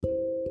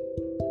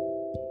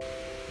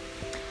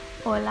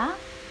Hola,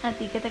 a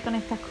ti que te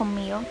conectas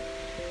conmigo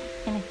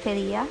en este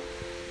día.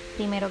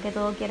 Primero que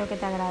todo quiero que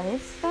te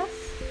agradezcas,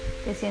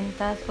 te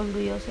sientas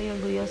orgulloso y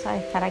orgullosa de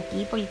estar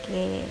aquí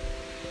porque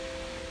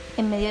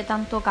en medio de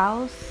tanto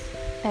caos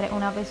eres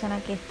una persona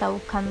que está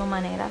buscando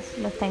maneras,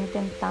 lo está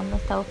intentando,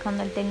 está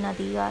buscando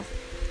alternativas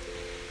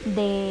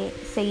de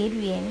seguir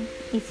bien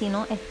y si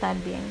no, estar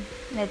bien,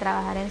 de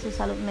trabajar en su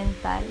salud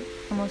mental,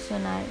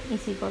 emocional y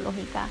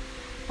psicológica.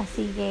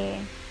 Así que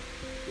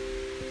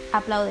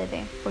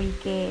apláudete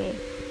porque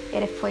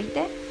eres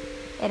fuerte,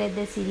 eres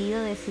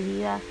decidido,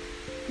 decidida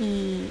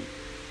y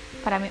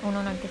para mí es un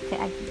honor que estés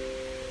aquí.